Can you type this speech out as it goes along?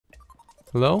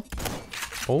Hello?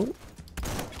 Oh.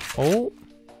 Oh.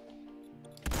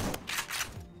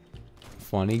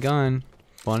 Funny gun.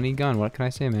 Funny gun. What can I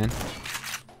say, man?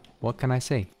 What can I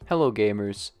say? Hello,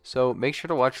 gamers. So make sure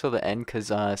to watch till the end because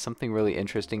something really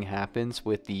interesting happens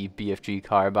with the BFG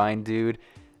carbine dude.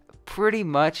 Pretty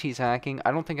much he's hacking.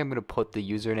 I don't think I'm going to put the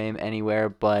username anywhere,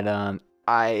 but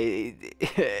it's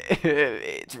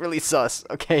really sus,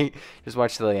 okay? Just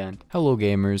watch till the end. Hello,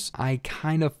 gamers. I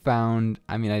kind of found,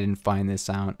 I mean, I didn't find this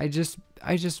out. I just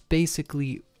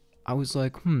basically, I was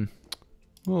like,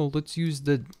 well, let's use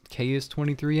the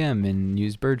KS23M and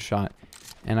use Birdshot.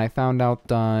 And I found out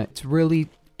it's really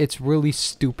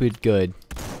stupid good.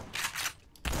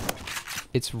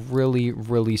 It's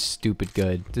really stupid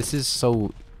good. This is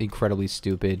so incredibly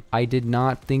stupid. I did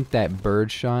not think that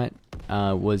Birdshot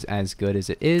was as good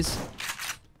as it is.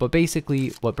 But basically,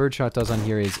 what Birdshot does on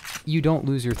here is you don't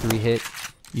lose your 3-hit.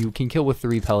 You can kill with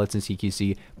 3 pellets in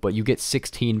CQC, but you get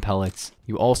 16 pellets.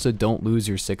 You also don't lose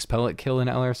your 6-pellet kill in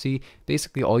LRC.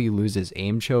 Basically, all you lose is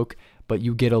aim choke, but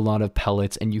you get a lot of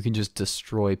pellets, and you can just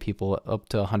destroy people up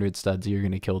to 100 studs. You're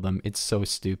going to kill them. It's so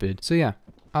stupid. So yeah,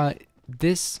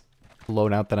 this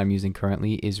loadout that I'm using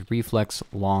currently is Reflex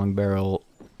Long Barrel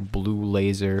Blue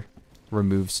Laser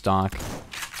Remove Stock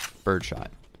Birdshot.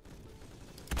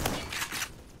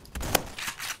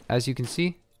 As you can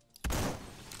see,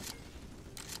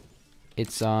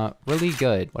 it's really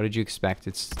good. What did you expect?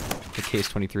 It's the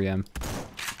KS23M.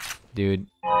 Dude.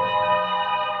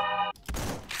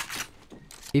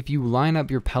 If you line up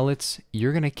your pellets,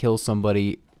 you're gonna kill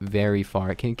somebody very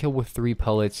far. It can kill with 3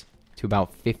 pellets to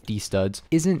about 50 studs.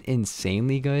 Isn't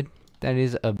insanely good. That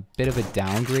is a bit of a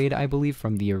downgrade, I believe,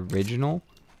 from the original.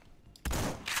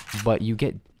 But you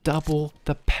get double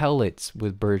the pellets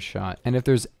with Birdshot. And if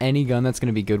there's any gun that's going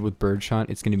to be good with Birdshot,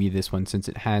 it's going to be this one, since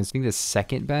it has, I think, the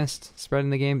second best spread in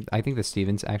the game. I think the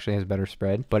Stevens actually has better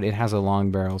spread, but it has a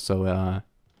long barrel, so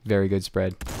very good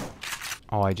spread.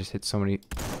 Oh, I just hit so many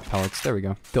pellets. There we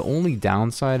go. The only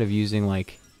downside of using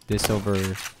like this over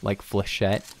like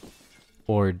Flechette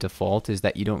or default is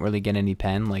that you don't really get any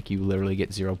pen. Like, you literally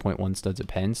get 0.1 studs a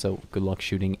pen, so good luck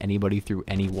shooting anybody through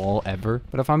any wall ever.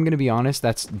 But if I'm gonna be honest,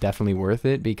 that's definitely worth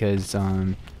it because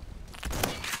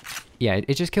yeah,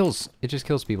 it just kills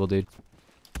people, dude.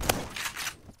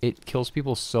 It kills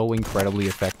people so incredibly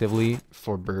effectively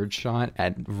for Birdshot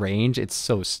at range. It's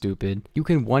so stupid. You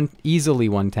can easily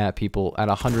one-tap people at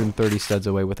 130 studs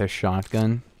away with a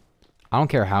shotgun. I don't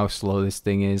care how slow this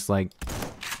thing is, like,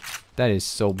 that is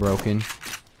so broken.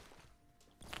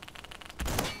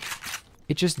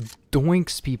 It just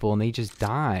doinks people and they just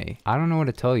die. I don't know what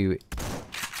to tell you.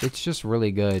 It's just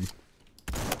really good.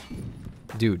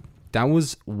 Dude, that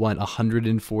was, what,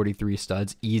 143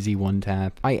 studs? Easy one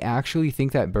tap. I actually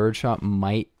think that Birdshot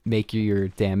might make your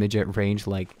damage at range,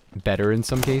 like, better in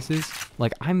some cases.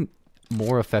 Like, I'm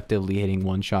more effectively hitting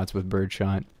one-shots with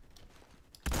Birdshot.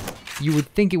 You would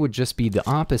think it would just be the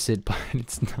opposite, but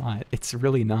it's not. It's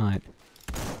really not.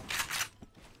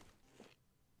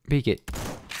 Peek it.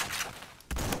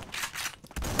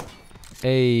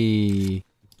 Hey.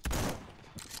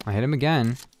 I hit him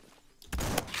again.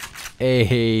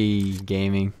 Hey,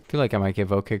 gaming. I feel like I might get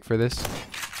vote kick for this.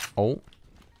 Oh.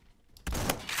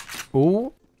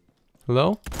 Oh.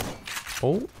 Hello?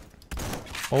 Oh.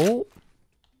 Oh.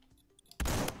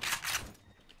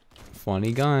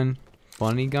 Funny gun.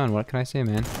 Funny gun. What can I say,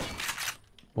 man?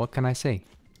 What can I say?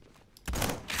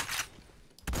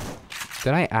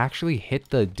 Did I actually hit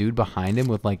the dude behind him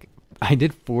with, like... I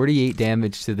did 48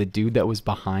 damage to the dude that was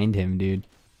behind him, dude.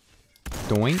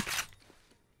 Doink.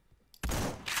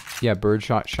 Yeah,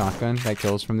 Birdshot shotgun that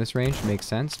kills from this range. Makes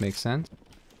sense, makes sense.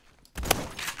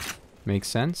 Makes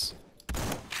sense.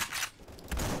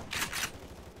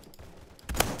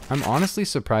 I'm honestly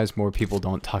surprised more people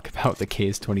don't talk about the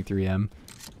KS23M.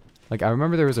 Like, I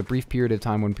remember there was a brief period of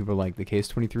time when people were like, the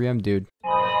KS23M, dude.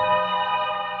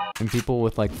 And people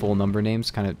with, like, full number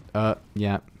names kind of,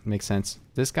 yeah, makes sense.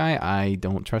 This guy, I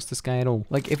don't trust this guy at all.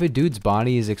 Like, if a dude's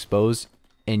body is exposed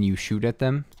and you shoot at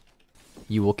them,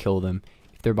 you will kill them.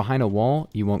 If they're behind a wall,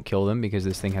 you won't kill them because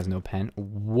this thing has no pen.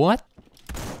 What?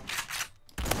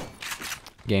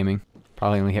 Gaming.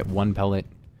 Probably only hit 1 pellet.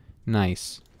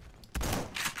 Nice.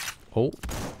 Oh.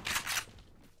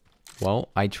 Well,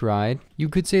 I tried. You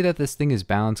could say that this thing is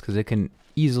balanced because it can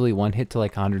easily one hit to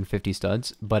like 150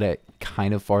 studs, but at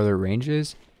kind of farther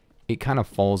ranges, it kind of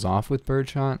falls off with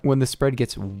Birdshot. When the spread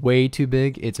gets way too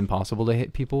big, it's impossible to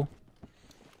hit people.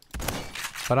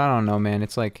 But I don't know, man.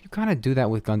 It's like, you kind of do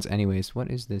that with guns anyways. What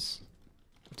is this?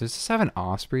 Does this have an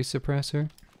Osprey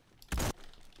suppressor?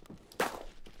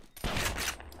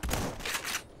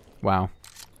 Wow.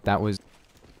 That was...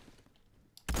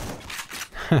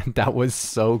 That was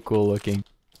so cool looking.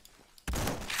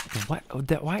 What? Oh,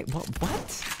 that, why?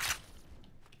 What?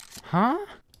 Huh?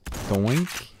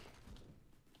 Doink.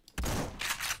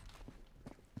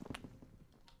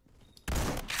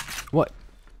 What?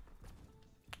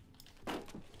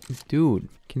 Dude,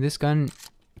 can this gun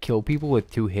kill people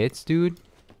with 2 hits, dude?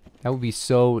 That would be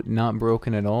so not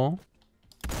broken at all.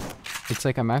 It's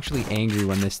like I'm actually angry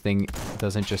when this thing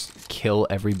doesn't just kill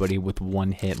everybody with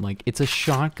 1 hit. Like, it's a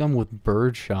shotgun with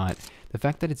birdshot. The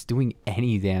fact that it's doing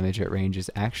any damage at range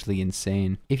is actually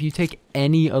insane. If you take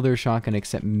any other shotgun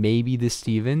except maybe the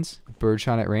Stevens,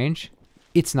 birdshot at range,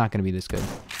 it's not going to be this good.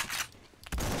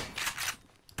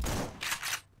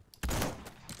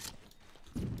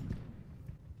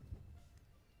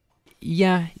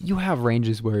 Yeah, you have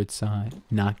ranges where it's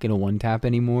not going to one-tap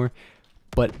anymore,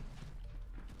 but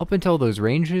up until those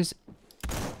ranges,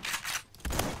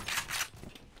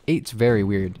 it's very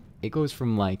weird. It goes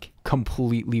from like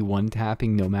completely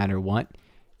one-tapping no matter what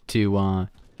to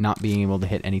not being able to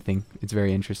hit anything. It's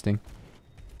very interesting.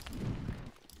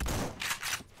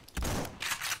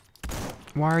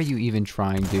 Why are you even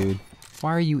trying, dude?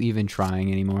 Why are you even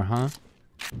trying anymore, huh?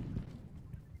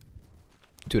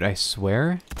 Dude, I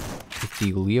swear, if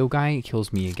the Leo guy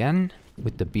kills me again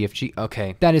with the BFG,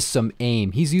 okay, that is some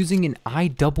aim. He's using an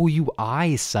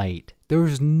IWI sight.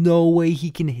 There's no way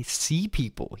he can see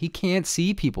people. He can't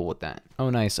see people with that. Oh,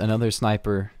 nice. Another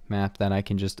sniper map that I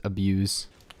can just abuse.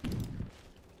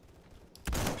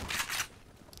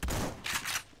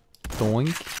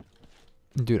 Doink.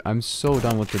 Dude, I'm so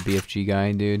done with the BFG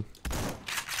guy, dude.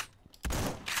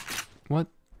 What?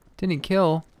 Didn't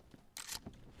kill.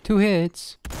 2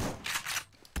 hits.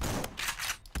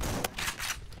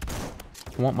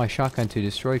 I want my shotgun to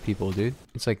destroy people, dude.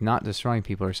 It's like not destroying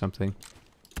people or something.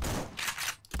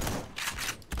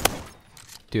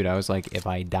 Dude, I was like, if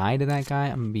I die to that guy,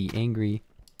 I'm gonna be angry.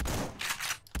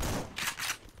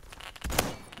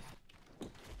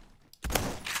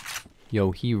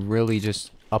 Yo, he really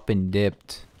just up and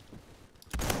dipped.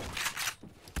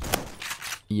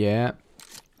 Yeah,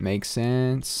 makes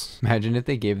sense. Imagine if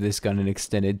they gave this gun an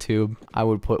extended tube. I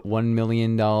would put $1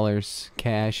 million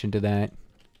cash into that.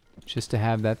 Just to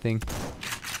have that thing.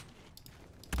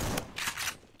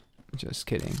 Just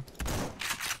kidding.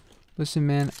 Listen,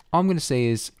 man, all I'm going to say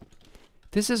is,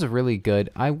 this is really good.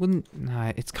 I wouldn't,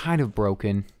 it's kind of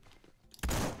broken.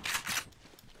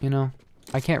 You know,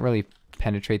 I can't really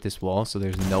penetrate this wall, so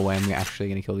there's no way I'm actually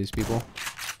going to kill these people.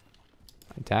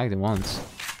 I tagged him once.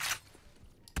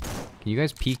 Can you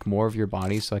guys peek more of your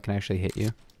bodies so I can actually hit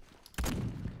you?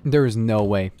 There is no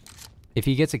way. If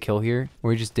he gets a kill here,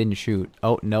 or he just didn't shoot.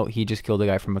 Oh, no, he just killed a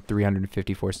guy from a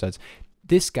 354 studs.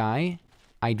 This guy,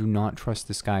 I do not trust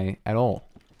this guy at all.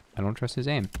 I don't trust his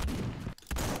aim.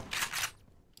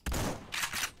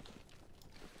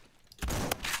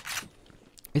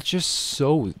 It's just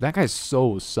so... That guy's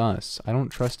so sus. I don't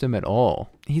trust him at all.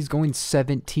 He's going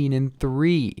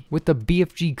 17-3 with the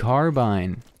BFG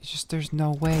carbine. It's just, there's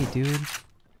no way, dude.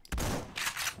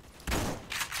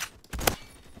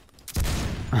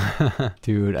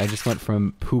 Dude, I just went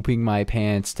from pooping my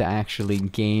pants to actually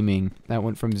gaming. That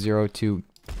went from 0 to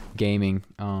gaming.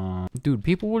 Dude,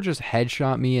 people will just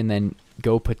headshot me and then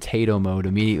go potato mode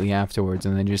immediately afterwards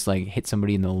and then just like hit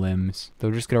somebody in the limbs.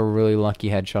 They'll just get a really lucky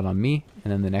headshot on me,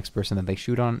 and then the next person that they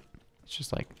shoot on, it's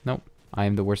just like, nope, I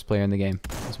am the worst player in the game.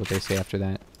 That's what they say after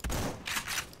that.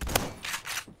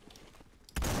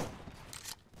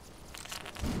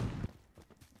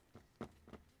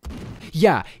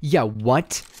 Yeah,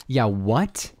 what? Yeah,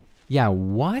 what? Yeah,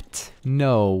 what?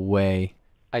 No way.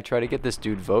 I try to get this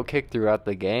dude vote kicked throughout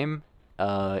the game.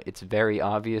 It's very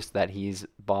obvious that he's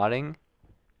botting.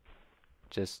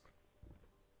 Just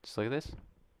look at this.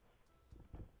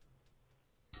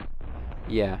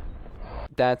 Yeah.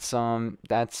 That's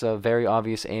a very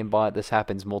obvious aimbot. This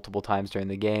happens multiple times during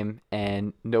the game,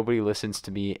 and nobody listens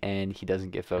to me, and he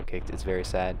doesn't get vote kicked. It's very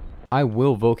sad. I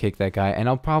will vote kick that guy, and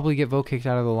I'll probably get vote kicked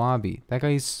out of the lobby. That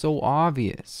guy is so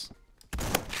obvious.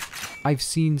 I've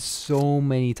seen so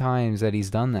many times that he's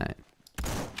done that.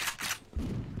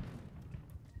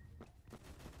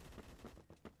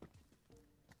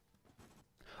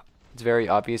 It's very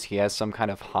obvious he has some kind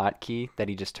of hotkey that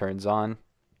he just turns on.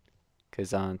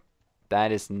 Because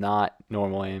that is not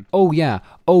normal aim. Oh yeah,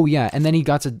 and then he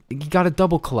got a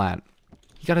double collat.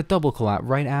 He got a double collat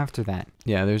right after that.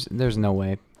 Yeah, there's no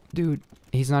way. Dude,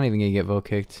 he's not even gonna get vote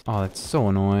kicked. Oh, that's so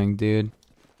annoying, dude.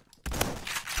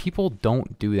 People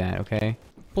don't do that, okay?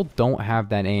 People don't have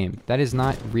that aim. That is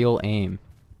not real aim.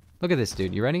 Look at this,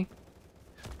 dude. You ready?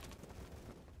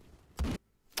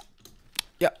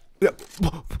 Yeah.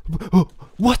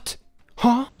 What?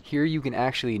 Huh? Here you can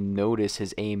actually notice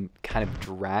his aim kind of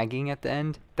dragging at the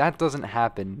end. That doesn't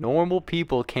happen. Normal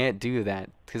people can't do that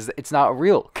because it's not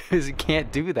real, because you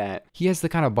can't do that. He has the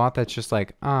kind of bot that's just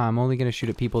like, I'm only going to shoot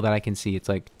at people that I can see. It's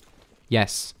like,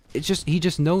 yes. He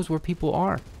just knows where people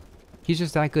are. He's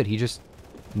just that good. He just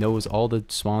knows all the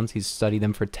spawns. He's studied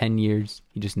them for 10 years.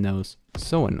 He just knows.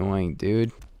 So annoying,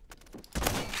 dude.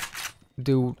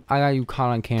 Dude, I got you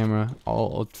caught on camera.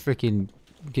 I'll freaking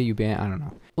get you banned. I don't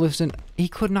know. Listen,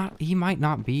 he might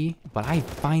not be, but I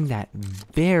find that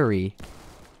very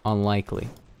unlikely.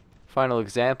 Final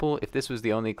example, if this was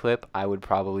the only clip, I would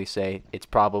probably say it's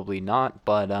probably not,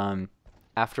 but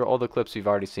after all the clips we've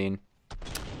already seen,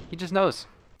 he just knows.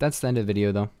 That's the end of the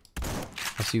video though.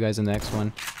 I'll see you guys in the next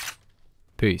one.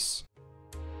 Peace.